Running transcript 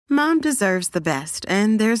Mom deserves the best,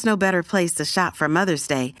 and there's no better place to shop for Mother's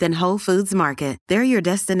Day than Whole Foods Market. They're your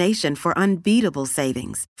destination for unbeatable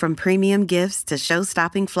savings, from premium gifts to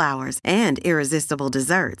show-stopping flowers and irresistible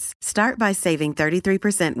desserts. Start by saving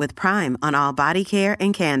 33% with Prime on all body care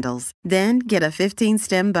and candles. Then get a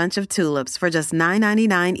 15-stem bunch of tulips for just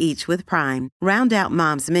 $9.99 each with Prime. Round out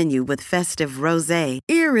Mom's menu with festive rosé,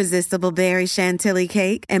 irresistible berry chantilly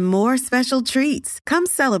cake, and more special treats. Come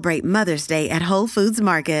celebrate Mother's Day at Whole Foods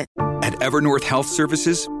Market. At Evernorth Health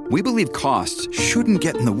Services, we believe costs shouldn't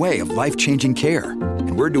get in the way of life-changing care,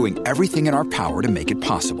 and we're doing everything in our power to make it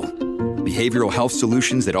possible. Behavioral health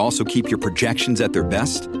solutions that also keep your projections at their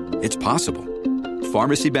best? It's possible.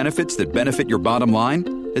 Pharmacy benefits that benefit your bottom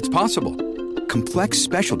line? It's possible. Complex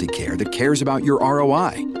specialty care that cares about your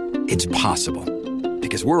ROI? It's possible.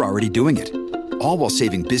 Because we're already doing it. All while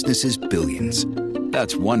saving businesses billions.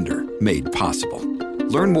 That's Wonder made possible.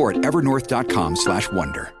 Learn more at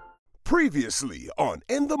evernorth.com/wonder. Previously on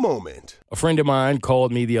In the Moment. A friend of mine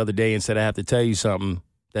called me the other day and said, I have to tell you something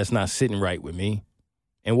that's not sitting right with me.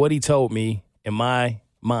 And what he told me, in my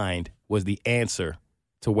mind, was the answer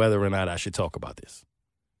to whether or not I should talk about this.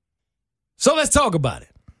 So let's talk about it.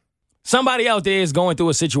 Somebody out there is going through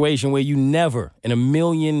a situation where you never in a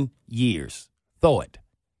million years thought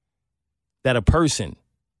that a person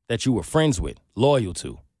that you were friends with, loyal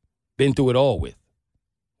to, been through it all with,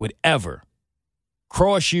 would ever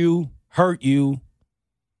cross you, hurt you,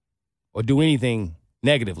 or do anything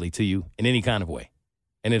negatively to you in any kind of way.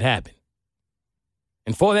 And it happened.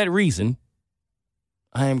 And for that reason,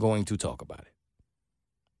 I am going to talk about it.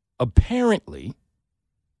 Apparently,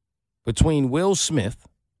 between Will Smith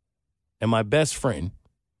and my best friend,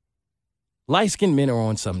 light-skinned men are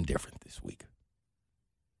on something different this week.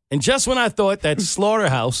 And just when I thought that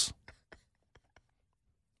Slaughterhouse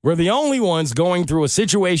were the only ones going through a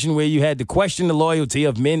situation where you had to question the loyalty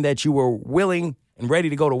of men that you were willing and ready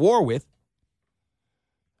to go to war with,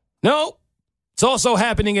 no, it's also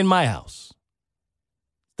happening in my house.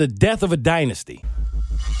 The death of a dynasty.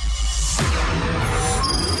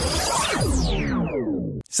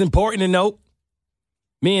 It's important to note,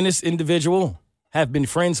 me and this individual have been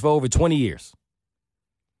friends for over 20 years.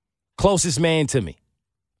 Closest man to me,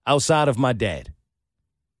 outside of my dad.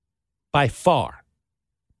 By far.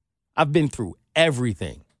 I've been through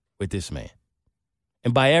everything with this man.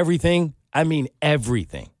 And by everything, I mean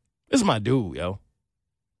everything. This is my dude, yo.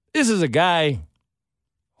 This is a guy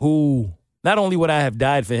who, not only would I have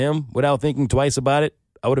died for him without thinking twice about it,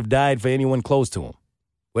 I would have died for anyone close to him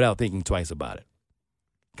without thinking twice about it.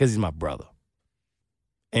 Because he's my brother.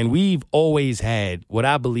 And we've always had what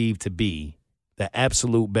I believe to be the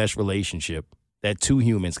absolute best relationship that two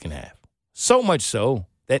humans can have. So much so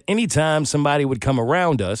that anytime somebody would come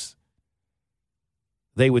around us,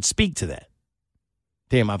 they would speak to that.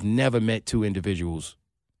 Damn, I've never met two individuals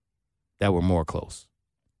that were more close.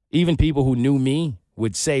 Even people who knew me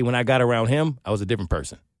would say when I got around him, I was a different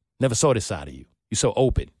person. Never saw this side of you. You're so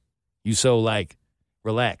open. You so,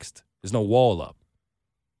 relaxed. There's no wall up.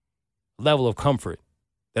 Level of comfort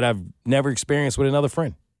that I've never experienced with another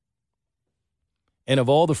friend. And of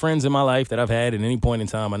all the friends in my life that I've had at any point in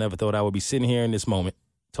time, I never thought I would be sitting here in this moment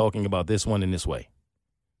talking about this one in this way.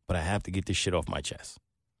 But I have to get this shit off my chest.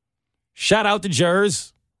 Shout out to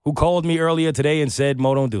Jers, who called me earlier today and said,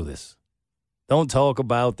 Mo, don't do this. Don't talk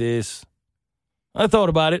about this. I thought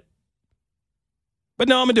about it. But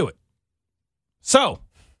no, I'm going to do it. So,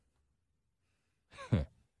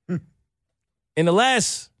 in the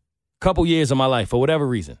last couple years of my life, for whatever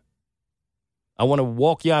reason, I want to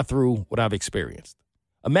walk y'all through what I've experienced.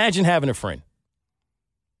 Imagine having a friend.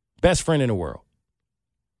 Best friend in the world.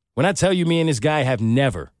 When I tell you me and this guy have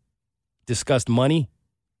never discussed money,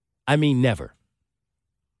 I mean never.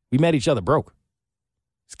 We met each other broke.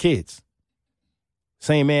 As kids.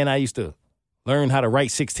 Same man I used to learn how to write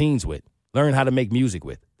 16s with, learn how to make music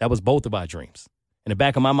with. That was both of our dreams. In the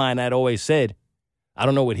back of my mind, I'd always said, I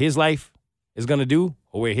don't know what his life is going to do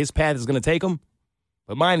or where his path is going to take him,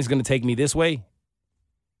 but mine is going to take me this way.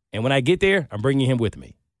 And when I get there, I'm bringing him with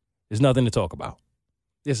me. There's nothing to talk about.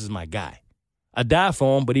 This is my guy. I die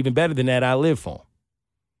for him, but even better than that, I live for him.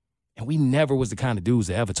 And we never was the kind of dudes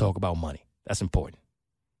that ever talk about money. That's important.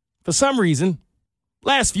 For some reason,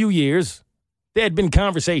 last few years, there had been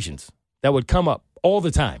conversations that would come up all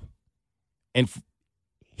the time. And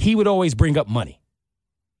he would always bring up money.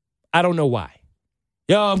 I don't know why.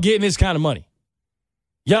 Yo, I'm getting this kind of money.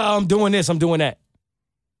 Yo, I'm doing this, I'm doing that.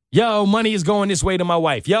 Yo, money is going this way to my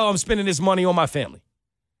wife. Yo, I'm spending this money on my family.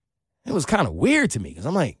 It was kind of weird to me because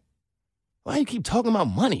I'm like, why you keep talking about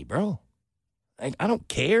money, bro? Like, I don't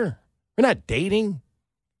care. We're not dating.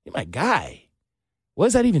 You're my guy. What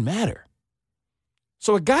does that even matter?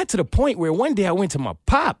 So it got to the point where one day I went to my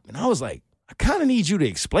pop and I was like, I kind of need you to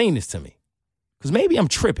explain this to me. Because maybe I'm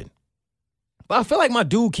tripping. But I feel like my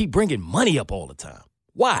dude keep bringing money up all the time.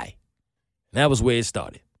 Why? And that was where it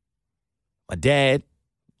started. My dad,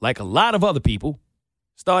 like a lot of other people,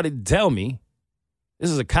 started to tell me this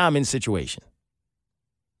is a common situation.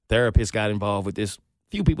 Therapist got involved with this.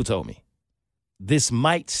 Few people told me this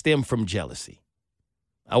might stem from jealousy.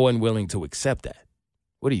 I wasn't willing to accept that.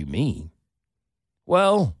 What do you mean?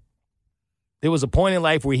 Well, there was a point in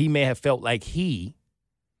life where he may have felt like he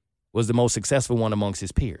was the most successful one amongst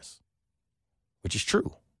his peers, which is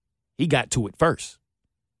true. He got to it first.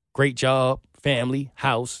 Great job, family,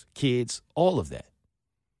 house, kids, all of that.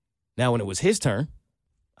 Now, when it was his turn,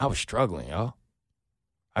 I was struggling, y'all.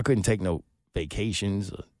 I couldn't take no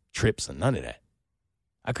vacations or trips or none of that.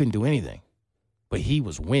 I couldn't do anything. But he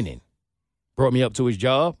was winning. Brought me up to his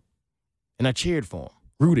job, and I cheered for him,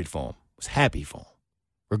 rooted for him, was happy for him,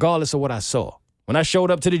 regardless of what I saw. When I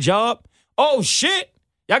showed up to the job, oh, shit,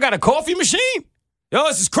 y'all got a coffee machine? Yo,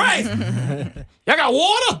 this is crazy. Y'all got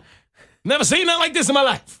water? Never seen nothing like this in my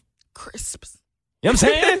life. Crisps. You know what I'm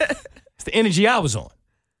saying? It's the energy I was on.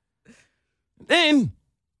 Then,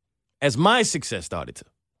 as my success started to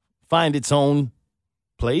find its own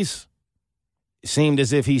place, it seemed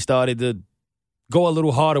as if he started to go a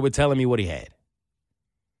little harder with telling me what he had.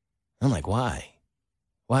 I'm like, why?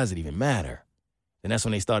 Why does it even matter? And that's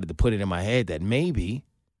when they started to put it in my head that maybe,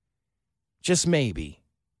 just maybe,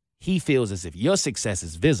 he feels as if your success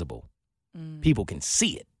is visible. People can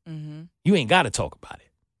see it. Mm-hmm. You ain't got to talk about it.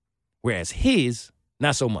 Whereas his,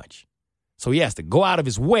 not so much. So he has to go out of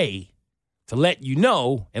his way to let you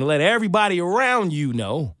know and let everybody around you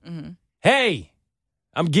know, hey,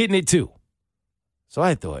 I'm getting it too. So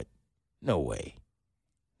I thought, no way.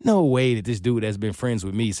 No way that this dude that's been friends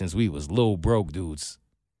with me since we was little broke dudes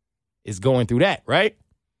is going through that, right?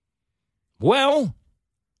 Well,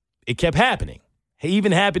 it kept happening. It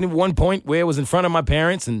even happened at one point where it was in front of my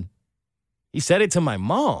parents, and he said it to my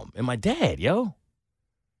mom and my dad, yo.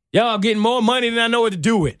 Yo, I'm getting more money than I know what to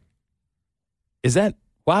do with.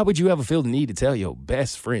 Why would you ever feel the need to tell your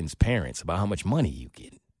best friend's parents about how much money you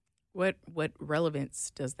get? What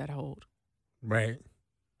relevance does that hold? Right.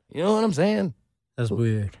 You know what I'm saying? That's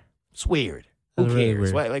weird. It's weird. That's Who really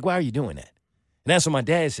cares? weird. Why are you doing that? And that's when my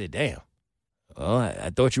dad said, damn, well, I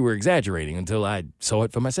thought you were exaggerating until I saw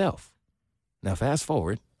it for myself. Now, fast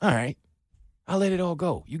forward. All right. I'll let it all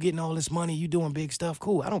go. You getting all this money. You doing big stuff.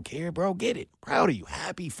 Cool. I don't care, bro. Get it. Proud of you.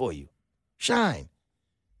 Happy for you. Shine.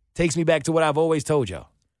 Takes me back to what I've always told y'all.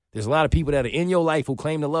 There's a lot of people that are in your life who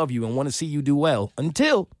claim to love you and want to see you do well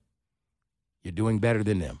until you're doing better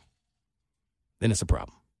than them. Then it's a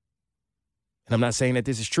problem. And I'm not saying that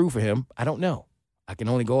this is true for him. I don't know. I can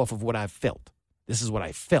only go off of what I've felt. This is what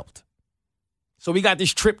I felt. So we got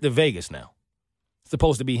this trip to Vegas now. It's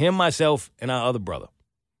supposed to be him, myself, and our other brother.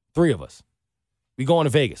 3 of us. We going to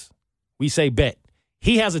Vegas. We say bet.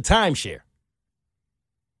 He has a timeshare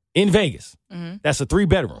in Vegas. Mm-hmm. That's a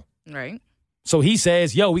 3-bedroom. Right. So he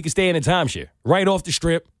says, yo, we can stay in a timeshare. Right off the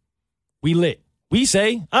strip. We lit. We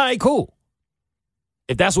say, all right, cool.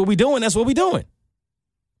 If that's what we doing, that's what we doing.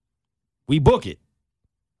 We book it.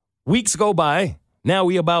 Weeks go by. Now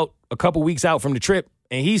we about a couple weeks out from the trip.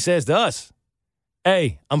 And he says to us,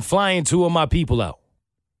 hey, I'm flying 2 of my people out.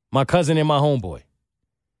 My cousin and my homeboy.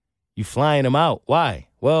 You flying them out. Why?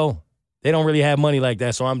 Well, they don't really have money like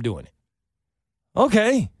that, so I'm doing it.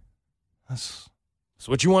 Okay. That's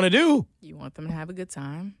what you want to do. You want them to have a good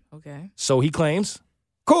time. Okay. So he claims,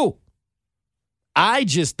 cool. I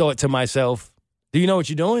just thought to myself, do you know what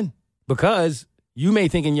you're doing? Because you may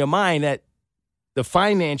think in your mind that the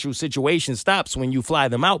financial situation stops when you fly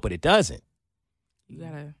them out, but it doesn't. You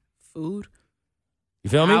got food. You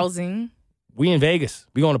feel me? Housing. We in Vegas.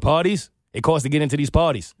 We going to parties. It costs to get into these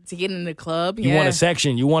parties. To get in the club, You want a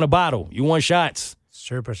section. You want a bottle. You want shots.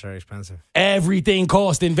 Strippers are expensive. Everything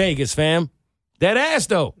costs in Vegas, fam. That ass,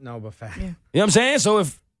 though. No, but fact. Yeah. You know what I'm saying? So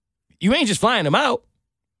if you ain't just flying them out,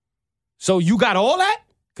 so you got all that?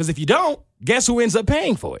 Because if you don't, guess who ends up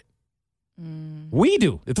paying for it? We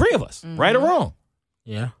do. The 3 of us. Right or wrong?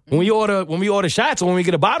 Yeah. When we order shots or when we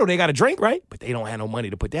get a bottle, they got a drink, right? But they don't have no money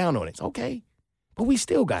to put down on it. It's okay. But we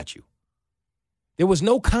still got you. There was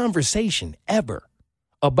no conversation ever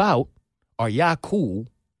about, are y'all cool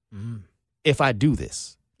if I do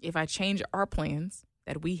this? If I change our plans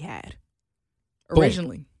that we had Boom.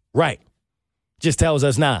 originally. Right. Just tells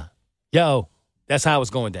us, nah, yo, that's how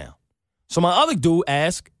it's going down. So my other dude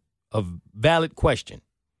asked a valid question.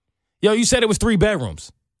 Yo, you said it was 3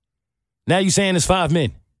 bedrooms. Now you saying it's 5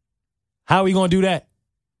 men. How are we going to do that?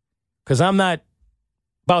 Because I'm not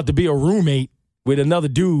about to be a roommate with another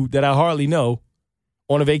dude that I hardly know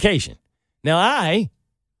on a vacation. Now, I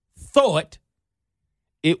thought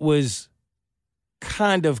it was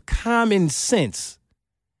kind of common sense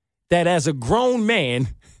that as a grown man,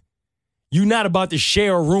 you're not about to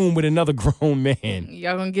share a room with another grown man.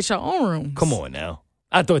 Y'all gonna get your own rooms. Come on now.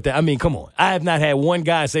 I thought that. I mean, come on. I have not had one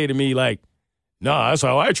guy say to me like, "Nah, that's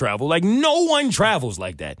how I travel." Like, no one travels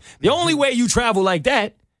like that. The only way you travel like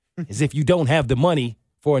that is if you don't have the money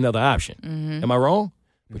for another option. Mm-hmm. Am I wrong?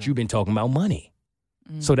 But you've been talking about money.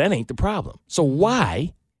 So that ain't the problem. So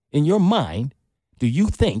why, in your mind, do you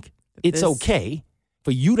think it's okay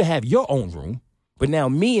for you to have your own room, but now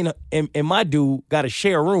me and my dude got to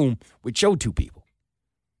share a room with your two people?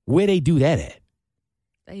 Where they do that at?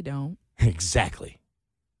 They don't. Exactly.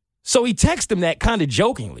 So he texted him that kind of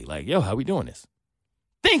jokingly, like, "Yo, how we doing this?"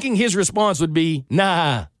 Thinking his response would be,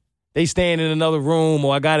 "Nah, they staying in another room,"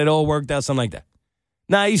 or "I got it all worked out," something like that.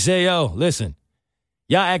 Nah, he said, "Yo, listen,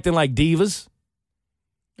 y'all acting like divas.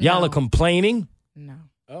 Y'all are complaining." No.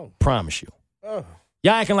 Oh. Promise you. Oh.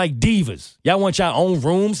 Y'all acting like divas. Y'all want y'all own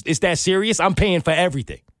rooms? It's that serious? I'm paying for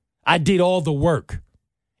everything. I did all the work.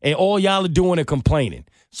 And all y'all are doing is complaining.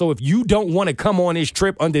 So if you don't want to come on this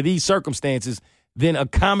trip under these circumstances, then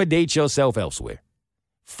accommodate yourself elsewhere.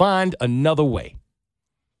 Find another way.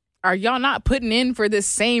 Are y'all not putting in for this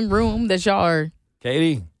same room that y'all are?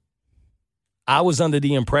 Katie, I was under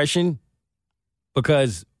the impression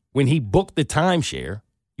because when he booked the timeshare,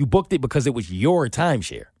 you booked it because it was your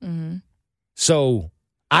timeshare. Mm-hmm. So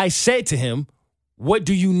I said to him, "What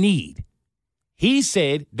do you need?" He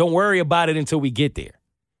said, "Don't worry about it until we get there."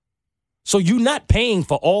 So you're not paying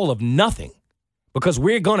for all of nothing because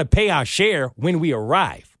we're going to pay our share when we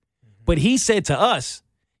arrive. But he said to us,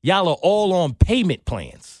 y'all are all on payment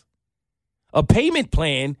plans. A payment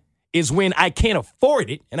plan is when I can't afford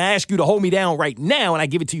it and I ask you to hold me down right now and I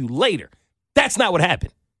give it to you later. That's not what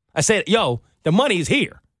happened. I said, "Yo, the money is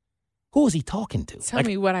here." Who is he talking to? Tell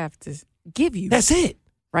me what I have to give you. That's it.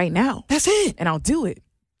 Right now. That's it. And I'll do it.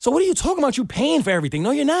 So what are you talking about? You paying for everything?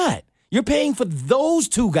 No, you're not. You're paying for those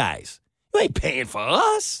two guys. You ain't paying for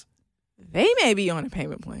us. They may be on a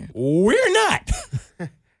payment plan. We're not.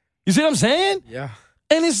 You see what I'm saying? Yeah.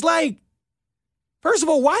 And it's like, first of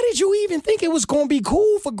all, why did you even think it was going to be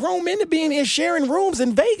cool for grown men to be in here sharing rooms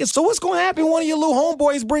in Vegas? So what's going to happen when one of your little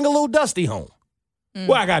homeboys bring a little Dusty home?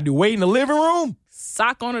 What I got to do, wait in the living room?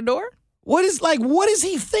 Sock on the door? What is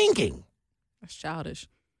he thinking? That's childish.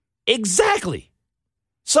 Exactly.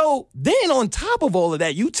 So then on top of all of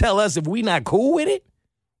that, you tell us if we not cool with it,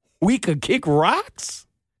 we could kick rocks?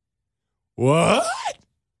 What?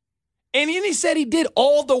 And then he said he did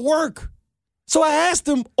all the work. So I asked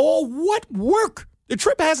him, all what work? The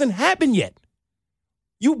trip hasn't happened yet.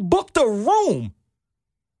 You booked a room.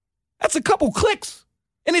 That's a couple clicks.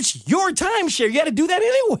 And it's your timeshare. You got to do that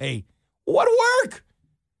anyway. What work?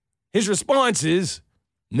 His response is,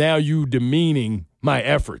 "Now you demeaning my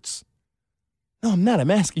efforts." No, I'm not. I'm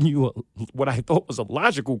asking you what I thought was a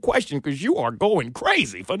logical question because you are going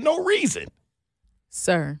crazy for no reason.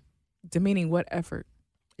 Sir, demeaning what effort?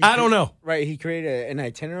 I don't know. Right, he created an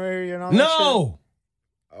itinerary and all that No.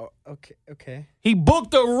 shit? Oh, okay. He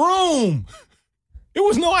booked a room. There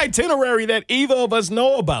was no itinerary that either of us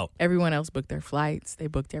know about. Everyone else booked their flights. They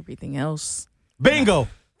booked everything else. Bingo.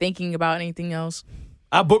 Thinking about anything else.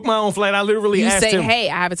 I booked my own flight. I literally You asked say, him. "Hey,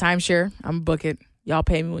 I have a timeshare. I'm going to book it. Y'all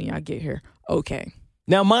pay me when y'all get here." Okay.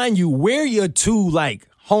 Now, mind you, we're your two, like,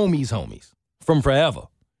 homies from forever.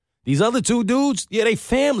 These other two dudes, yeah, they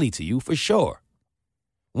family to you for sure.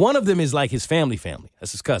 One of them is like his family.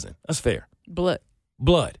 That's his cousin. That's fair. Blood.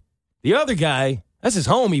 The other guy, that's his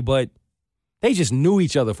homie, but they just knew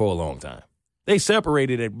each other for a long time. They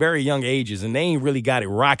separated at very young ages, and they ain't really got it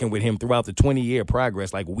rocking with him throughout the 20-year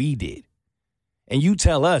progress like we did. And you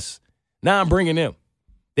tell us, now I'm bringing them.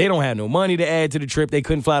 They don't have no money to add to the trip. They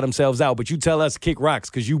couldn't fly themselves out, but you tell us to kick rocks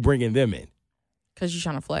because you bringing them in. Because you're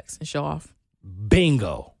trying to flex and show off.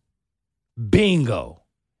 Bingo.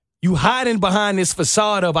 You hiding behind this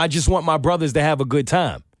facade of, "I just want my brothers to have a good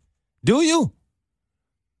time." Do you?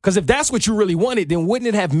 Because if that's what you really wanted, then wouldn't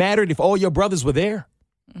it have mattered if all your brothers were there?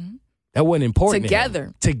 Mm-hmm. That wasn't important.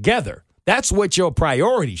 Together. That's what your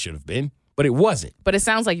priority should have been, but it wasn't. But it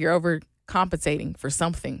sounds like you're overcompensating for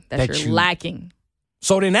something that you're lacking.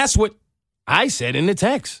 So then that's what I said in the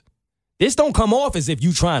text. This don't come off as if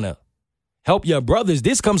you trying to help your brothers.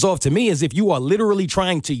 This comes off to me as if you are literally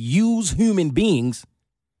trying to use human beings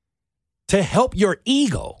to help your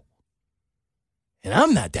ego. And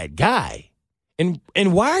I'm not that guy. And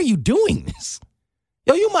why are you doing this?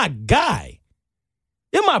 Yo, you my guy.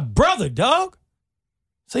 You're my brother, dog.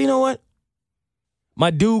 So you know what? My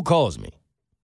dude calls me.